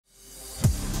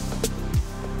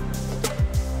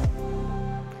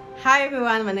Hi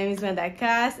everyone, my name is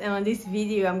Cass, and on this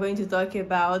video I'm going to talk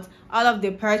about all of the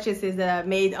purchases that I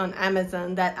made on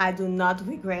Amazon that I do not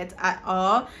regret at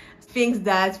all. Things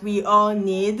that we all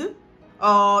need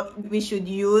or we should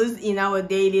use in our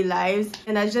daily lives,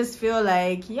 and I just feel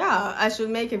like, yeah, I should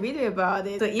make a video about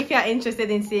it. So if you're interested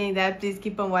in seeing that, please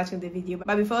keep on watching the video.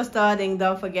 But before starting,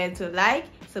 don't forget to like,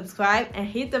 subscribe, and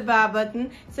hit the bell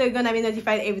button so you're gonna be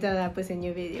notified every time I post a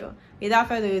new video. Without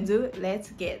further ado,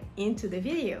 let's get into the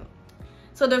video.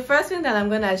 So the first thing that I'm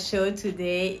gonna show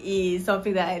today is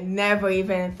something that I never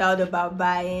even thought about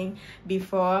buying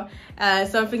before,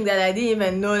 something that I didn't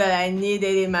even know that I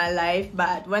needed in my life,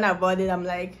 but when I bought it, I'm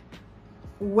like,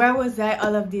 where was I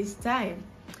all of this time?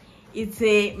 It's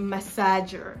a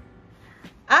massager.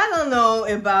 I don't know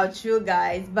about you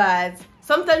guys, but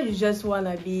sometimes you just want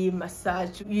to be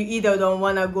massaged. You either don't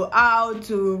want to go out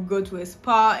to go to a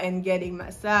spa and get a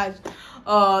massage,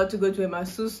 or to go to a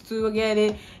masseuse to get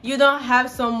it. You don't have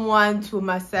someone to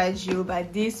massage you,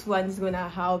 but this one is gonna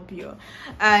help you.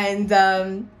 And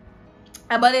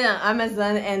I bought it on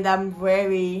Amazon, and I'm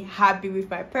very happy with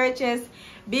my purchase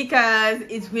because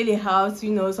it really helps.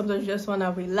 You know, sometimes you just want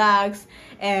to relax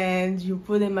and you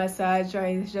put a massager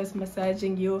and it's just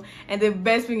massaging you, and the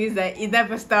best thing is that it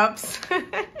never stops.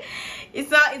 it's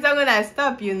not gonna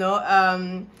stop, you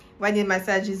know, when it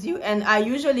massages you. And I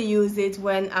usually use it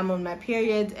when I'm on my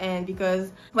period, and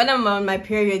because when I'm on my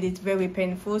period it's very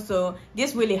painful, so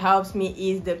this really helps me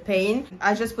ease the pain.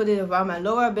 I just put it around my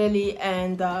lower belly,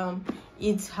 and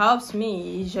it helps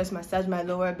me. It just massage my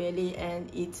lower belly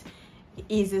and it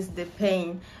eases the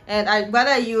pain. And when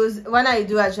I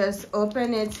do, I just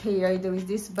open it here. There is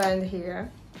this band here.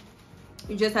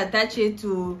 You just attach it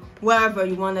to wherever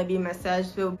you want to be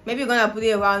massaged. So maybe you're gonna put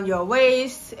it around your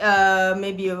waist,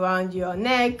 maybe around your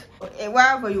neck,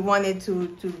 wherever you want it to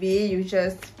be. You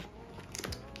just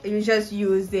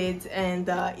use it, and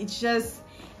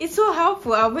it's so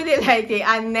helpful. I really like it.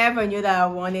 I never knew that I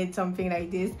wanted something like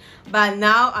this, but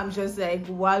now I'm just like,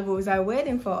 what was I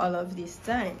waiting for all of this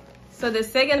time? So the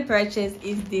second purchase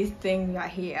is this thing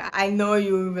right here. I know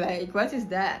you're like, what is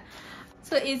that?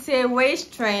 So it's a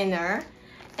waist trainer,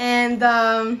 and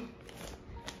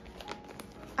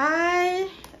I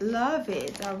love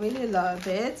it. I really love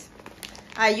it.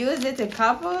 I used it a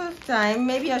couple of times.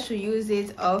 Maybe I should use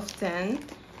it often.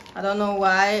 I don't know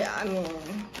why. I mean,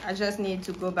 I just need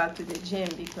to go back to the gym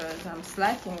because I'm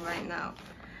slacking right now.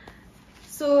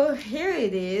 So here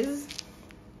it is.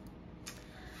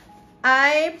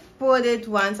 I put it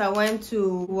once. I went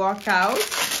to work out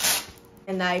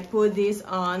and I put this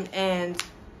on, and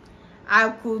I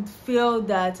could feel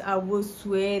that I was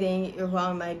sweating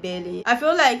around my belly. I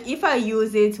feel like if I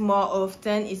use it more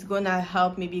often, it's gonna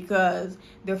help me, because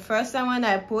the first time when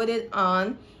I put it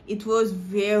on, it was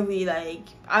very like,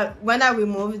 when I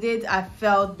removed it, I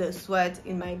felt the sweat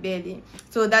in my belly.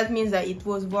 So that means that it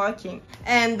was working.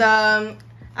 And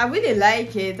I really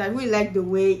like it. I really like the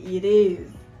way it is.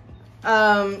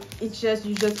 It's just,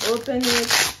 you just open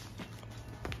it.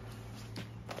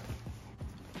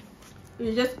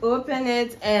 You just open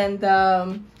it, and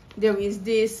there is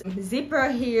this zipper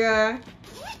here,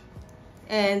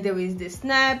 and there is the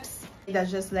snaps. That's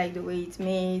just like the way it's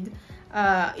made.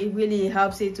 It really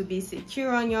helps it to be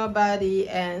secure on your body,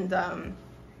 and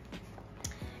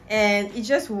it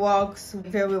just works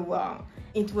very well.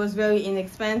 It was very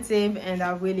inexpensive, and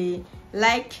I really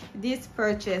like this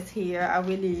purchase here.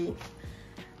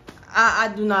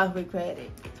 I do not regret it.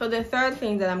 So the third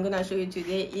thing that I'm gonna show you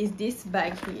today is this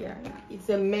bag here. It's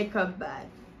a makeup bag.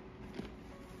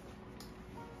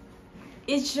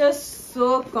 It's just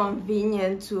so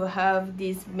convenient to have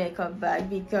this makeup bag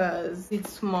because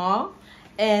it's small,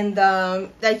 and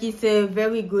like, it's a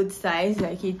very good size.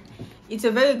 Like, it's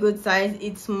a very good size.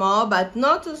 It's small, but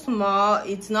not too small.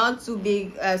 It's not too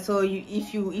big. So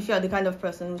if you're the kind of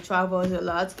person who travels a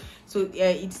lot, so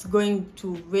it's going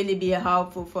to really be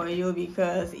helpful for you,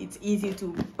 because it's easy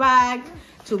to pack,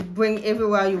 to bring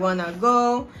everywhere you wanna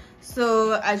go.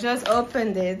 So I just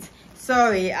opened it.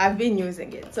 Sorry, I've been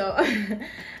using it. So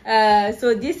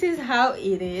so this is how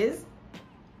it is.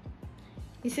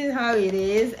 This is how it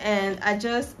is, and I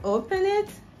just open it.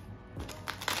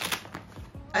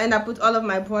 And I put all of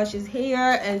my brushes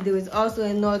here, and there is also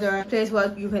another place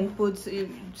where you can put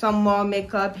some more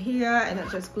makeup here, and I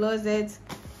just close it.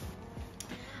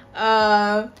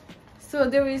 So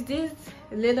there is these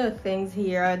little things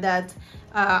here that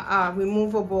are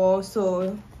removable.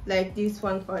 So like this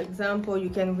one, for example, you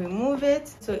can remove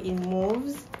it so it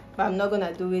moves, but I'm not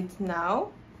gonna do it now.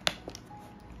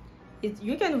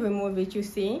 You can remove it, you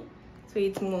see, so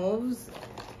it moves.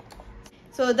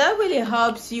 So that really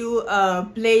helps you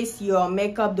place your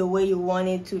makeup the way you want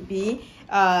it to be,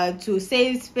 to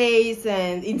save space,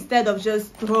 and instead of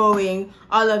just throwing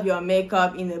all of your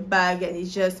makeup in a bag and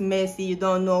it's just messy, you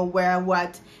don't know where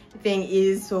what thing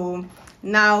is. So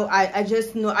now I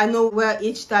just know, I know where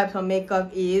each type of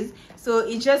makeup is, so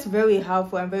it's just very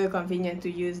helpful and very convenient to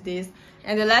use this.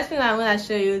 And the last thing I want to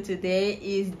show you today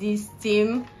is this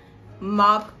Steam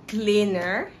mop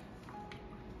cleaner.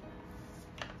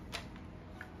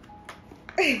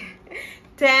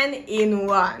 10 in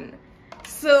 1.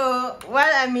 So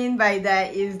what I mean by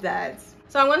that is that,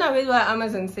 so I'm gonna read what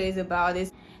Amazon says about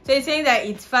this. So it's saying that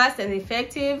it's fast and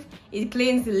effective, it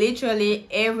cleans literally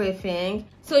everything,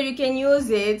 so you can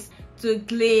use it to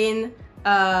clean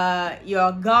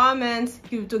your garments,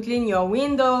 to clean your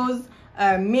windows,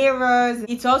 mirrors.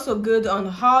 It's also good on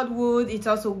hardwood, it's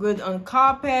also good on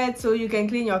carpet, so you can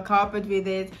clean your carpet with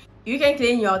it. You can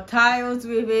clean your tiles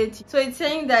with it. So it's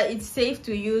saying that it's safe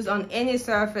to use on any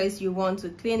surface you want to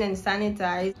clean and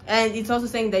sanitize, and it's also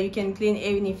saying that you can clean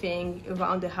anything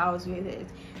around the house with it.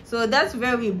 So that's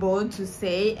very bold to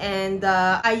say, and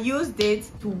I used it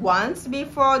once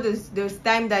before, this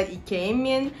time that it came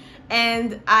in,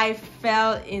 and I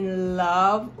fell in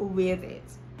love with it.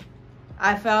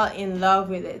 I fell in love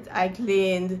with it. I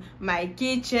cleaned my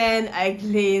kitchen, I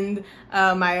cleaned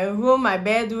my room, my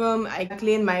bedroom, I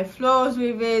cleaned my floors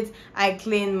with it, I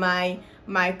cleaned my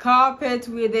carpet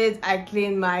with it, I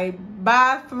cleaned my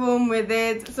bathroom with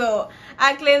it, so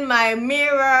I cleaned my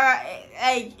mirror.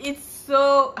 It's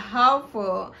so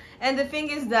helpful. And the thing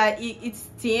is that it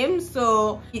steams,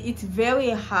 so it's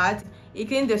very hot. It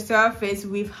cleans the surface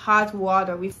with hot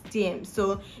water, with steam,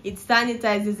 so it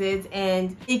sanitizes it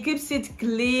and it keeps it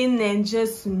clean and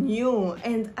just new.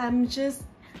 And I'm just,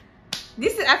 I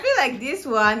feel like this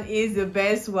one is the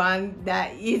best one.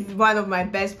 That is one of my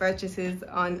best purchases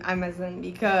on Amazon,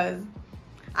 because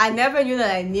I never knew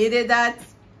that I needed that,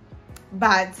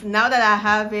 but now that I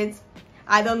have it,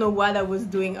 I don't know what I was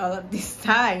doing all of this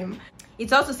time.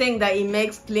 It's also saying that it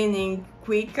makes cleaning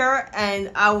quicker,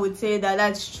 and I would say that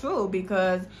that's true,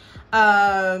 because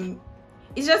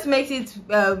it just makes it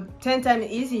 10 times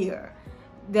easier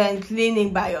than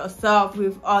cleaning by yourself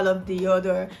with all of the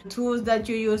other tools that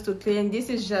you use to clean. This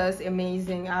is just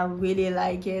amazing. I really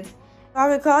like it. I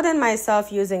recorded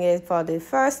myself using it for the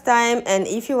first time, and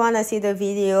if you want to see the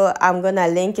video, I'm gonna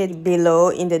link it below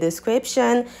in the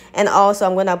description, and also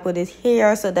I'm gonna put it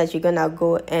here so that you're gonna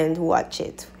go and watch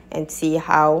it and see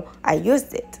how I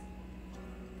used it.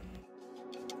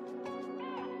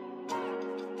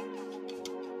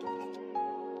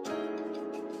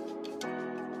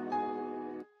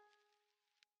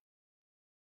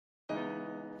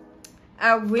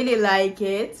 I really like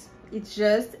it. It's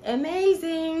just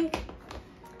amazing.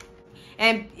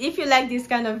 And if you like this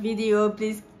kind of video,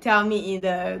 please tell me in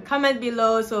the comment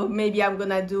below, so maybe I'm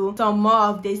gonna do some more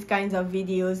of these kinds of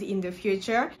videos in the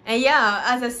future. And yeah,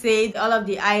 as I said, all of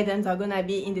the items are gonna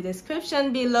be in the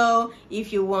description below.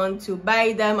 If you want to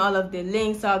buy them, all of the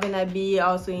links are gonna be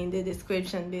also in the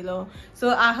description below. So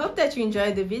I hope that you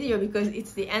enjoyed the video, because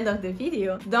it's the end of the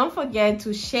video. Don't forget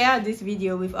to share this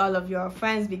video with all of your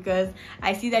friends, because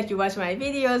I see that you watch my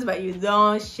videos but you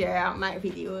don't share my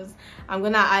videos. I'm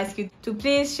gonna ask you to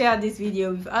please share this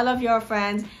video with all of your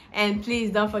friends, and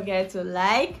please don't forget to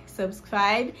like,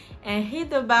 subscribe, and hit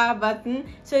the bell button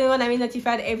so you're gonna be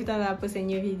notified every time I post a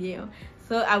new video.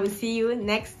 So I will see you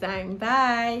next time.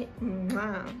 Bye.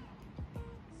 Mwah.